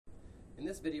In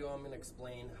this video, I'm going to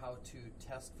explain how to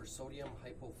test for sodium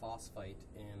hypophosphite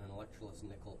in an electroless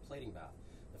nickel plating bath.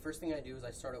 The first thing I do is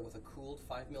I start out with a cooled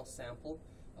 5 ml sample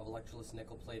of electroless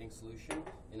nickel plating solution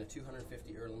in a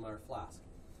 250 Erlenmeyer flask.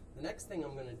 The next thing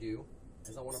I'm going to do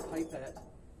is I want to pipette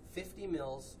 50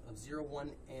 mils of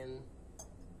 01N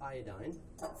iodine,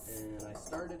 and I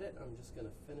started it. I'm just going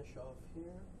to finish off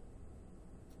here.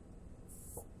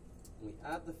 We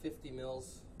add the 50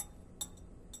 mils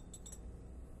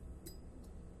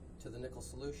to the nickel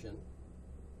solution,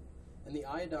 and the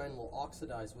iodine will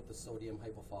oxidize with the sodium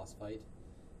hypophosphite,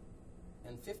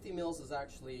 and 50 mils is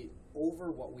actually over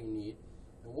what we need.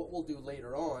 And what we'll do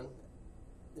later on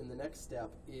in the next step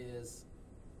is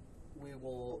we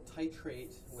will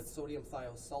titrate with sodium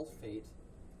thiosulfate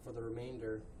for the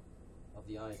remainder of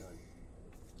the iodine.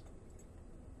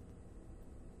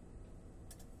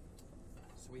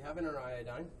 So we have in our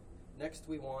iodine. Next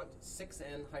we want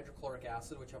 6N hydrochloric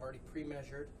acid, which I've already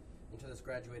pre-measured into this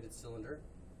graduated cylinder.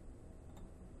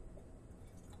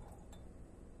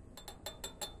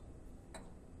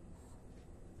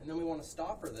 And then we want to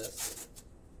stopper this.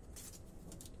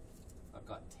 I've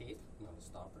got tape, not a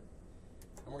stopper.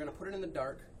 And we're going to put it in the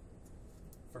dark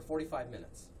for 45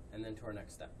 minutes, and then to our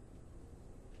next step.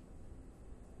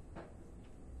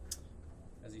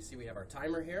 As you see, we have our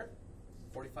timer here.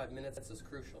 45 minutes is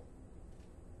crucial.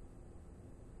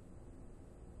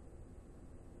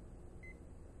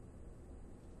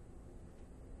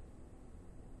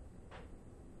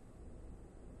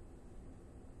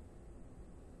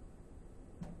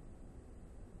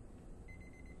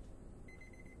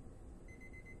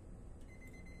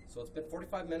 So it's been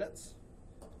 45 minutes,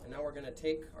 and now we're going to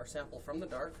take our sample from the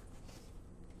dark,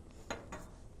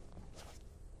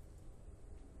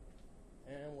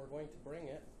 and we're going to bring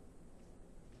it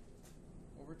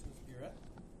over to the burette.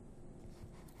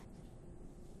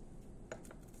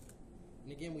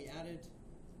 And again, we added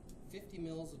 50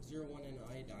 mils of 01N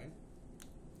iodine,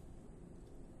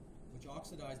 which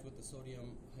oxidized with the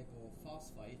sodium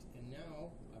hypophosphite, and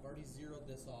now I've already zeroed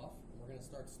this off. We're going to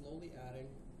start slowly adding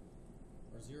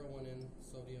our 01N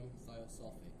sodium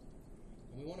thiosulfate.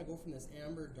 And we want to go from this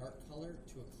amber dark color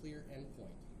to a clear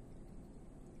endpoint.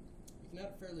 You can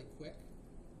add it fairly quick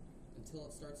until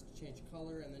it starts to change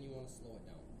color, and then you want to slow it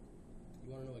down.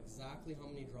 You want to know exactly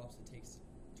how many drops it takes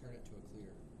to turn it to a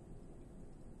clear.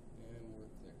 And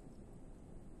we're clear.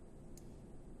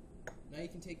 Now you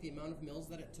can take the amount of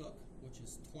mils that it took, which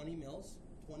is 20 mils,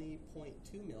 20.2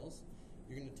 mils.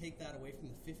 You're going to take that away from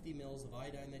the 50 mils of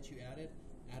iodine that you add it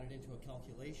into a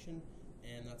calculation,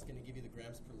 and that's going to give you the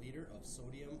grams per liter of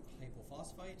sodium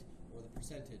hypophosphite, or the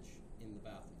percentage in the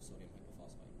bath of sodium hypophosphite.